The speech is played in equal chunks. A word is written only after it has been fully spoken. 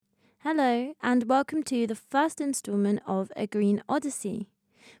Hello, and welcome to the first installment of A Green Odyssey.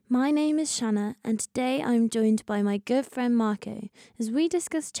 My name is Shanna, and today I'm joined by my good friend Marco as we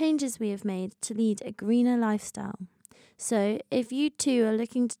discuss changes we have made to lead a greener lifestyle. So, if you too are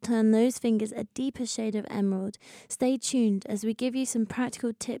looking to turn those fingers a deeper shade of emerald, stay tuned as we give you some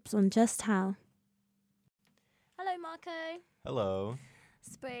practical tips on just how. Hello, Marco. Hello.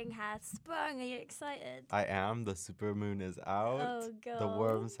 Spring has sprung. Are you excited? I am. The supermoon is out. Oh, God. The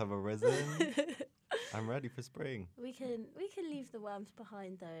worms have arisen. I'm ready for spring. We can leave the worms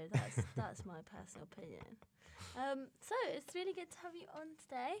behind though. That's my personal opinion. So it's really good to have you on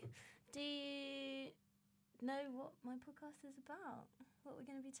today. Do you know what my podcast is about? What we're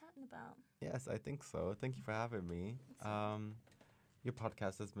going to be chatting about? Yes, I think so. Thank you for having me. Your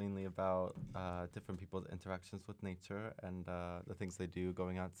podcast is mainly about different people's interactions with nature and the things they do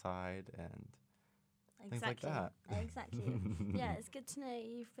going outside and things like that. Exactly. Yeah, it's good to know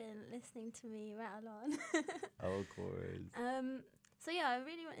you've been listening to me rattle on. Oh, of course. So yeah, I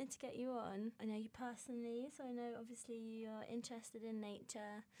really wanted to get you on. I know you personally, so I know obviously you're interested in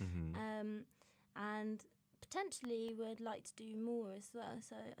nature, and potentially would like to do more as well.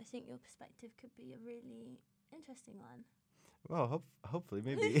 So I think your perspective could be a really interesting one. Well, hopefully,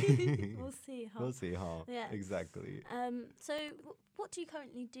 maybe. We'll see. We'll see, huh? Yeah. Exactly. So what do you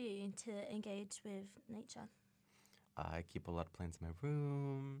currently do to engage with nature? I keep a lot of plants in my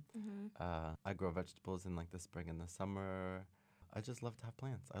room. I grow vegetables in like the spring and the summer. I just love to have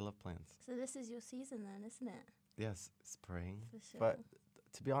plants. I love plants. So this is your season then, isn't it? Yes, spring. For sure. But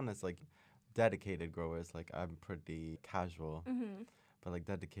to be honest, like dedicated growers, like I'm pretty casual. But like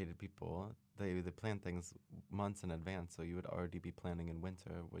dedicated people, they plant things months in advance, so you would already be planning in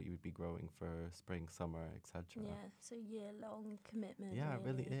winter what you would be growing for spring, summer, etc. Yeah, so year-long commitment. Yeah, it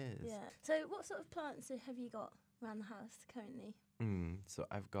really is. Yeah. So what sort of plants have you got around the house currently? So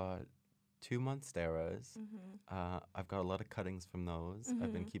I've got 2 monsteras. I've got a lot of cuttings from those.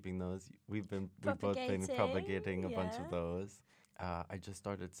 I've been keeping those. We've both been propagating a bunch of those. I just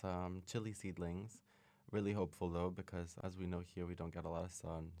started some chili seedlings. Really hopeful though, because as we know here, we don't get a lot of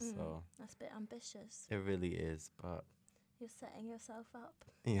sun. So that's a bit ambitious. it really is, but you're setting yourself up.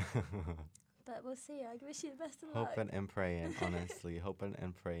 Yeah. But we'll see. I wish you the best of luck. Hoping and praying, honestly. Hoping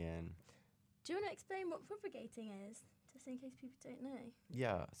and praying. Do you want to explain what propagating is, just in case people don't know?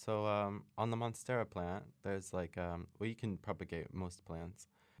 Yeah. So on the monstera plant, there's like well, you can propagate most plants.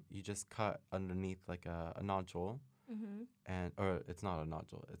 You just cut underneath like a nodule. Or it's not a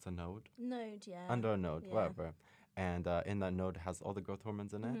nodule, it's a node. Node, yeah. Under a node, whatever. And in that node has all the growth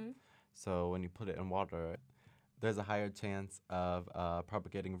hormones in it. So when you put it in water, there's a higher chance of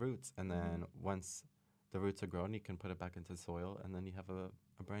propagating roots. And then once the roots are grown, you can put it back into soil, and then you have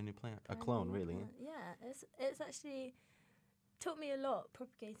a brand new plant, a clone, really. Yeah, it's actually taught me a lot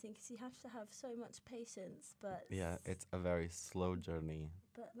propagating, because you have to have so much patience. But yeah, it's a very slow journey.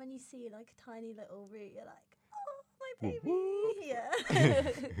 But when you see like a tiny little root, you're like, baby. Yeah.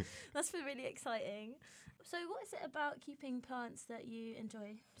 That's been really exciting. So what is it about keeping plants that you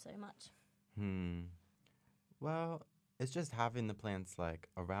enjoy so much? Well, it's just having the plants like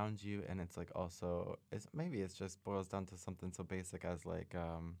around you, and it's like also it's just boils down to something so basic as like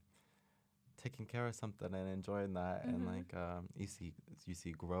taking care of something and enjoying that, and like you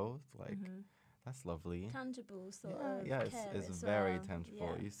see growth, like that's lovely. Tangible sort of. Yeah, it's very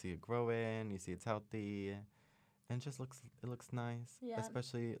tangible. Yeah. You see it growing, you see it's healthy. And it looks nice. Yeah.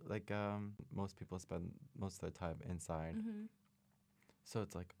 Especially like most people spend most of their time inside. So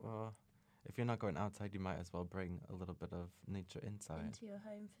it's like, well, if you're not going outside, you might as well bring a little bit of nature inside. Into your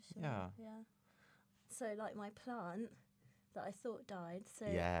home, for sure. Yeah. So like my plant that I thought died. So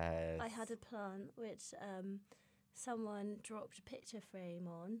yes. I had a plant which someone dropped a picture frame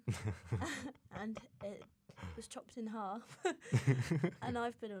on and it was chopped in half. And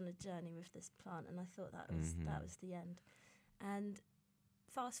I've been on a journey with this plant, and I thought that was the end. And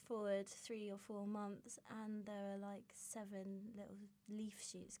fast forward 3 or 4 months, and there are like 7 little leaf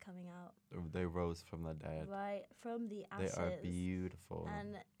shoots coming out. They rose from the dead. Right, from the ashes. They are beautiful.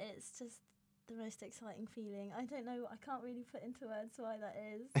 And it's just the most exciting feeling. I don't know, I can't really put into words why that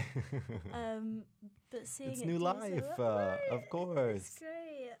is. But seeing it's it new life, of course. It's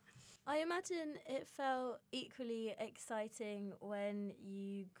great. I imagine it felt equally exciting when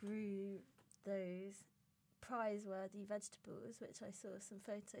you grew those prize-worthy vegetables, which I saw some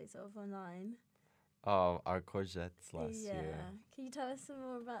photos of online. Oh, our courgettes last year. Can you tell us some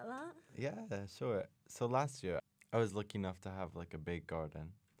more about that? Yeah, sure. So last year, I was lucky enough to have like a big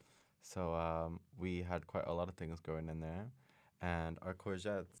garden. So we had quite a lot of things growing in there. And our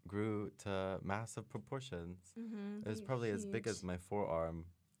courgettes grew to massive proportions. It was probably as big as my forearm.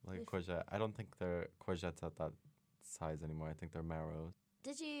 like courgette. I don't think they're courgettes at that size anymore. I think they're marrows.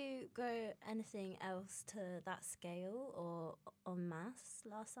 Did you grow anything else to that scale or en masse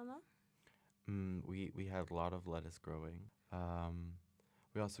last summer? We had a lot of lettuce growing.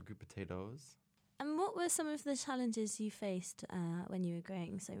 We also grew potatoes. And what were some of the challenges you faced when you were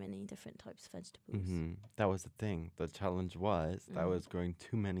growing so many different types of vegetables? That was the thing. The challenge was that I was growing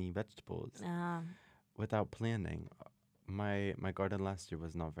too many vegetables without planning. My garden last year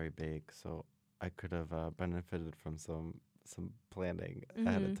was not very big, so I could have benefited from some planning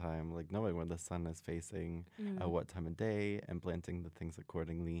ahead of time, like knowing when the sun is facing, at what time of day, and planting the things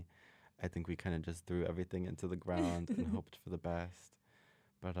accordingly. I think we kind of just threw everything into the ground and hoped for the best.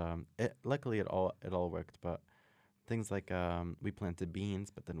 But luckily it all worked. But things like we planted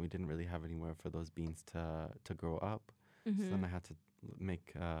beans, but then we didn't really have anywhere for those beans to grow up. So then I had to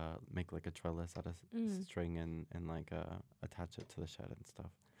make like a trellis out of string and like attach it to the shed and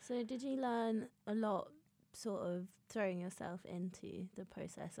stuff. So did you learn a lot, sort of throwing yourself into the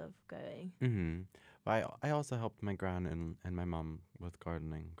process of growing? But I also helped my gran and my mom with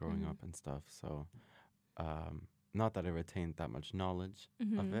gardening growing up and stuff. So not that I retained that much knowledge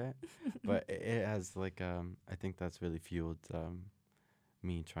of it, but it has like I think that's really fueled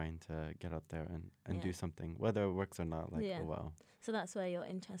me trying to get out there and do something, whether it works or not. Like, oh well. So that's where your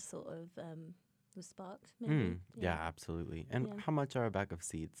interest sort of was sparked. Maybe. Yeah, absolutely. And how much are a bag of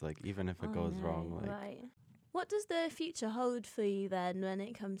seeds? Like, even if it goes wrong, like. Right. What does the future hold for you then when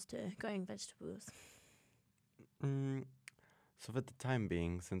it comes to growing vegetables? So for the time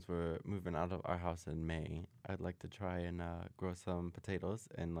being, since we're moving out of our house in May, I'd like to try and grow some potatoes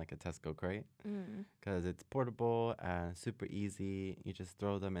in like a Tesco crate, because it's portable and super easy. You just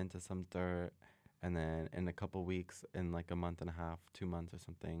throw them into some dirt, and then in a couple weeks, in like a month and a half, 2 months or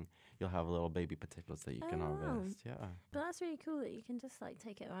something, you'll have little baby potatoes that you can harvest. Yeah. But that's really cool that you can just like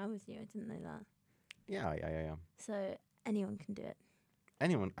take it around with you. I didn't know that. Yeah. So anyone can do it.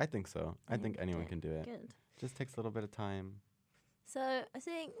 Anyone, I think so. I think anyone can do it. Good. Just takes a little bit of time. So I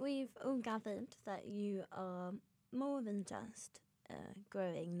think we've all gathered that you are more than just a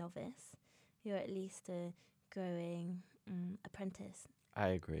growing novice. You're at least a growing apprentice. I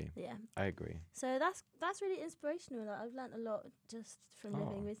agree. Yeah. I agree. So that's really inspirational. Like, I've learnt a lot just from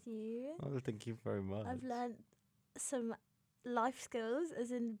living with you. Oh, thank you very much. I've learnt some life skills,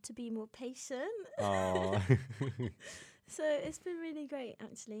 as in to be more patient. Oh. So it's been really great,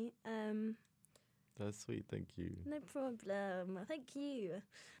 actually. That's sweet, thank you. No problem. Thank you.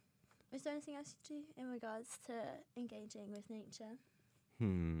 Is there anything else you do in regards to engaging with nature?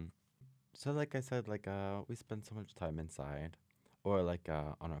 So like I said, like we spend so much time inside, or like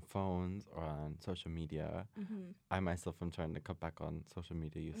on our phones or on social media. I myself am trying to cut back on social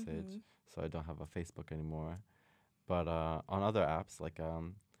media usage, so I don't have a Facebook anymore. But on other apps, like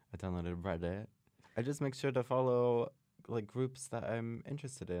I downloaded Reddit. I just make sure to follow like groups that I'm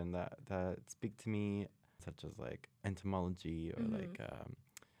interested in that speak to me, such as like entomology or like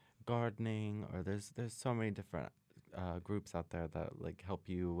gardening, or there's so many different groups out there that like help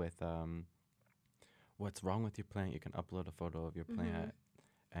you with what's wrong with your plant. You can upload a photo of your plant,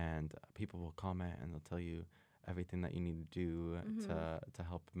 and people will comment and they'll tell you everything that you need to do to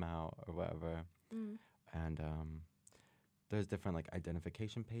help them out or whatever. And there's different like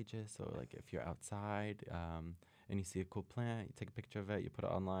identification pages. So like if you're outside and you see a cool plant, you take a picture of it, you put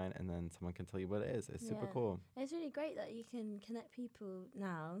it online, and then someone can tell you what it is. It's super cool. It's really great that you can connect people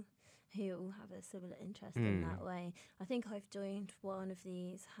now who all have a similar interest in that way. I think I've joined one of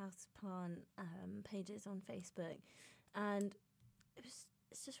these houseplant pages on Facebook, and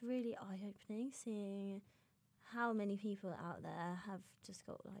it's just really eye-opening seeing how many people out there have just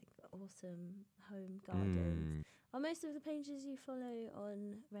got like awesome home gardens. Are most of the pages you follow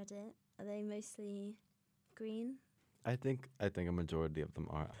on Reddit, are they mostly green? I think a majority of them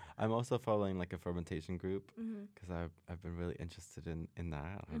are. I'm also following like a fermentation group because I've been really interested in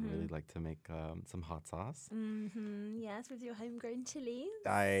that. I'd really like to make some hot sauce. Yes, with your homegrown chilies.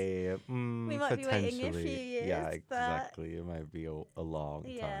 We might be waiting a few years. Yeah, exactly. It might be a long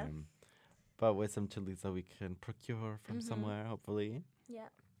time. But with some chilies that we can procure from somewhere, hopefully. Yeah.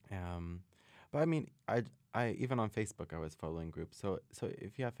 But I mean, I even on Facebook I was following groups. So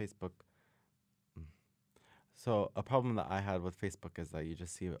if you have Facebook. So a problem that I had with Facebook is that you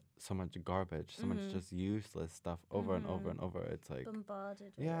just see so much garbage, so much just useless stuff over and over and over. It's like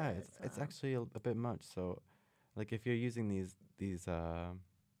bombarded. It's actually a bit much. So, like if you're using these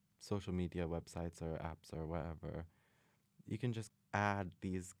social media websites or apps or whatever, you can just add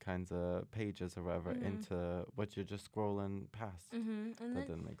these kinds of pages or whatever into what you're just scrolling past. And that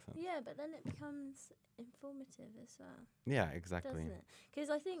didn't make sense. Yeah, but then it becomes informative as well. Yeah, exactly. Doesn't it? Because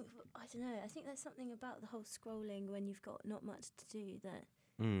I think there's something about the whole scrolling when you've got not much to do that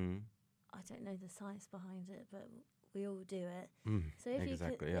I don't know the science behind it, but we all do it. So if you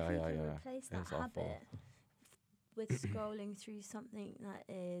can replace that habit with scrolling through something that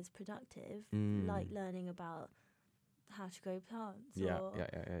is productive, like learning about how to grow plants or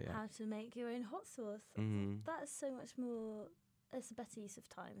how to make your own hot sauce, that's so much more. It's a better use of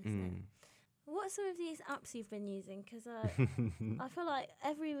time, isn't it? What are some of these apps you've been using? Because I feel like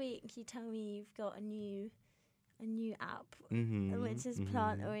every week you tell me you've got a new app, which is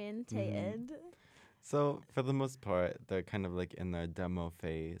plant orientated. So for the most part, they're kind of like in their demo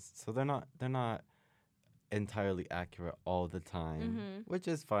phase. So they're not entirely accurate all the time, which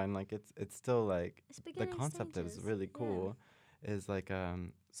is fine. Like it's still like the concept is really cool. Is like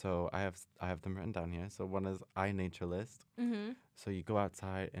so I have them written down here. So one is iNaturalist. So you go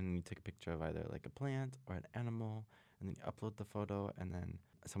outside and you take a picture of either like a plant or an animal, and then you upload the photo, and then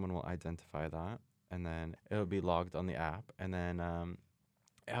someone will identify that, and then it'll be logged on the app, and then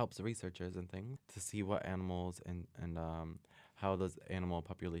it helps researchers and things to see what animals and how those animal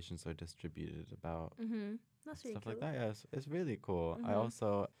populations are distributed about. That's really stuff cool. like that. Yeah, it's really cool. I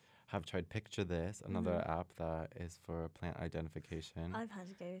also have tried Picture This, another app that is for plant identification. I've had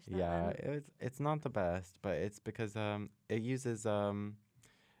to go with that. Yeah, it's not the best, but it's because it uses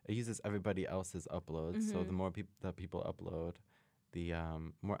everybody else's uploads. So the more that people upload, the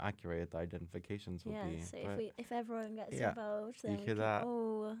more accurate the identifications will be. So if everyone gets involved, then we can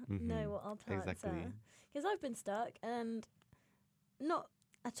all know what our plants are. Because I've been stuck and not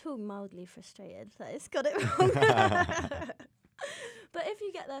at all mildly frustrated that it's got it wrong. But if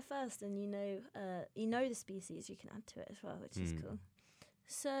you get there first and you know the species, you can add to it as well, which is cool.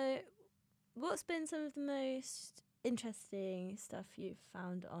 So what's been some of the most interesting stuff you've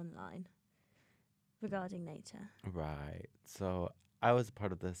found online regarding nature? Right. So I was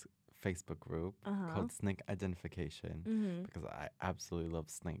part of this Facebook group called Snake Identification because I absolutely love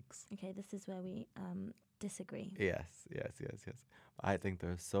snakes. Okay, this is where we disagree. Yes. I think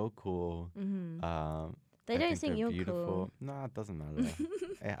they're so cool. They don't think you're beautiful. Cool. No, it doesn't matter.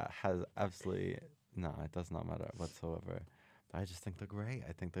 It does not matter whatsoever. I just think they're great.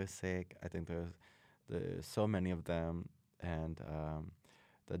 I think they're sick. I think there's so many of them, and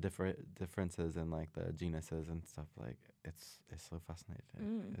the differences in like the genuses and stuff, like it's so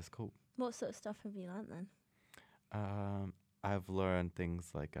fascinating. It's cool. What sort of stuff have you learned then? I've learned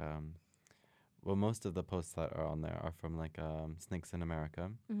things like most of the posts that are on there are from like Snakes in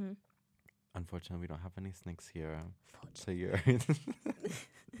America. Unfortunately, we don't have any snakes here. So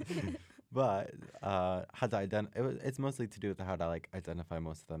but how to it's mostly to do with how to like identify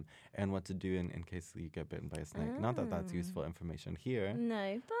most of them and what to do in case you get bitten by a snake. Not that that's useful information here.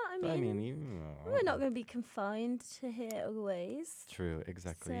 No, but I mean we're not going to be confined to here always. True,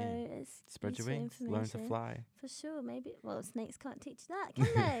 exactly. So it's spread your wings, learn to fly. For sure, maybe. Well, snakes can't teach that, can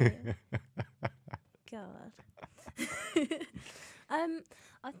they? God.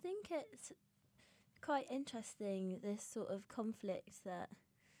 I think it's quite interesting, this sort of conflict that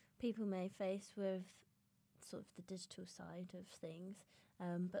people may face with sort of the digital side of things.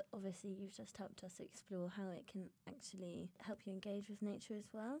 But obviously you've just helped us explore how it can actually help you engage with nature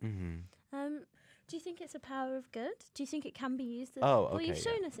as well. Do you think it's a power of good? Do you think it can be used as... well, you've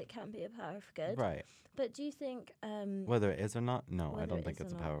shown us it can be a power of good. Right. But do you think... whether it is or not? No, I don't think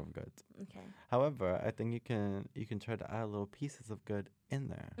it's a power of good. Okay. However, I think you can try to add little pieces of good in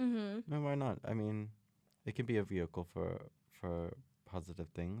there. And why not? I mean, it can be a vehicle for positive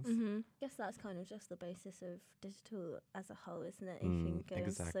things. I guess that's kind of just the basis of digital as a whole, isn't it? You can go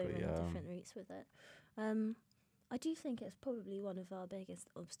in so many different routes with it. I do think it's probably one of our biggest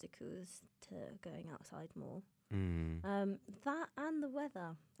obstacles to going outside more. That and the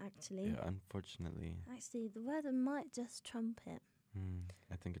weather, actually. Yeah, unfortunately. Actually, the weather might just trump it.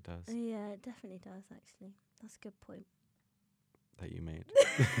 I think it does. Yeah, it definitely does, actually. That's a good point. That you made.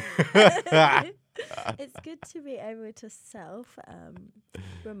 It's good to be able to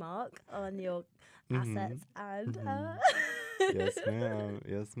remark on your assets and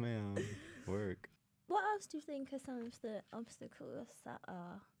Yes ma'am. Work. What else do you think are some of the obstacles that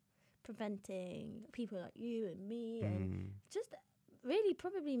are preventing people like you and me and just really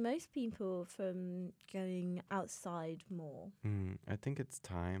probably most people from going outside more? I think it's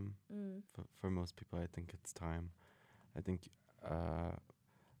time. For most people, I think it's time. I think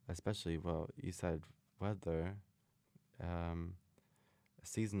especially, you said weather.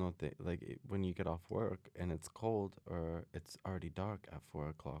 seasonal thing. Like when you get off work and it's cold or it's already dark at 4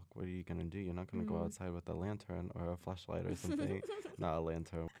 o'clock, what are you gonna do? You're not gonna go outside with a lantern or a flashlight or something. Not a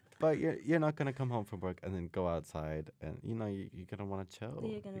lantern, but you're not gonna come home from work and then go outside and you're gonna want to chill.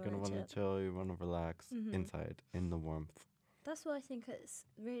 You're gonna want to chill. You want to relax inside in the warmth. That's why I think it's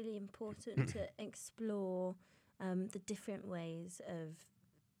really important to explore the different ways of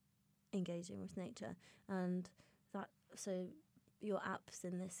engaging with nature, and that so your apps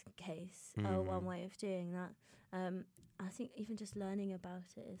in this case are one way of doing that. I think even just learning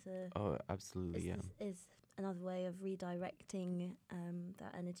about it is another way of redirecting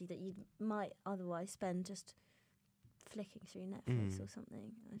that energy that you might otherwise spend just flicking through Netflix or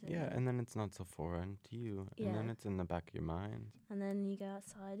something. I don't know. And then it's not so foreign to you, and then it's in the back of your mind. And then you go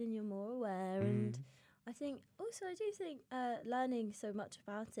outside and you're more aware. And I do think learning so much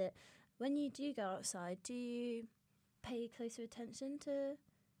about it, when you do go outside, do you pay closer attention to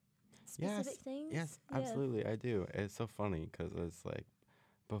specific things? Yes, absolutely, I do. It's so funny because it's like,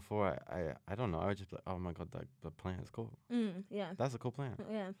 before I don't know, I would just be like, oh my god, the plant is cool. That's a cool plant.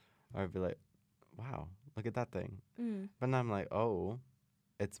 I'd be like, wow, look at that thing. But now I'm like, oh,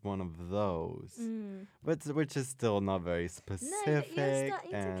 it's one of those. But which is still not very specific. No, but you're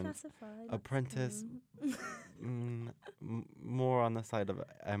starting to classify. Apprentice, more on the side of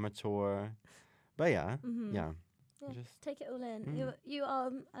amateur. But yeah. Just take it all in. You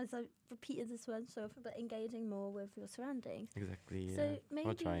are, as I've repeated this word so often, but engaging more with your surroundings. Exactly. So maybe,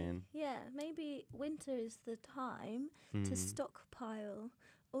 I'll try in. Maybe winter is the time to stockpile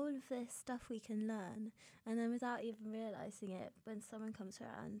all of this stuff we can learn, and then without even realizing it, when someone comes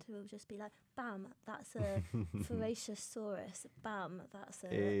around, we'll just be like, "Bam, that's a Voracious-saurus. Bam, that's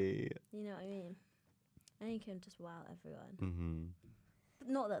a." You know what I mean? And you can just wow everyone.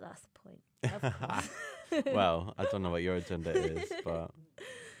 Not that that's the point. Of course. Well, I don't know what your agenda is, but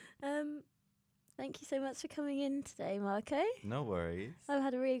thank you so much for coming in today, Marco. No worries. I've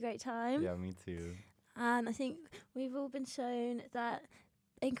had a really great time. Yeah, me too. And I think we've all been shown that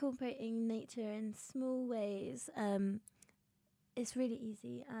incorporating nature in small ways is really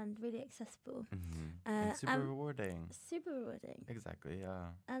easy and really accessible. And super rewarding. Super rewarding. Exactly, yeah.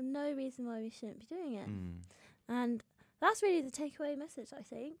 And no reason why we shouldn't be doing it. And that's really the takeaway message, I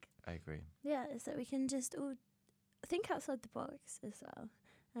think. I agree. Yeah, is that we can just all think outside the box as well.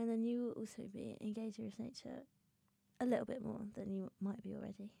 And then you will also be engaging with nature a little bit more than you might be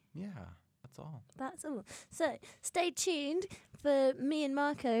already. Yeah, that's all. That's all. So stay tuned for me and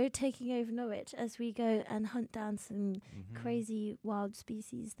Marco taking over Norwich as we go and hunt down some crazy wild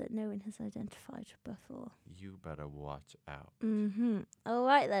species that no one has identified before. You better watch out. All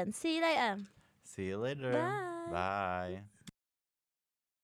right then. See you later. See you later. Bye. Bye.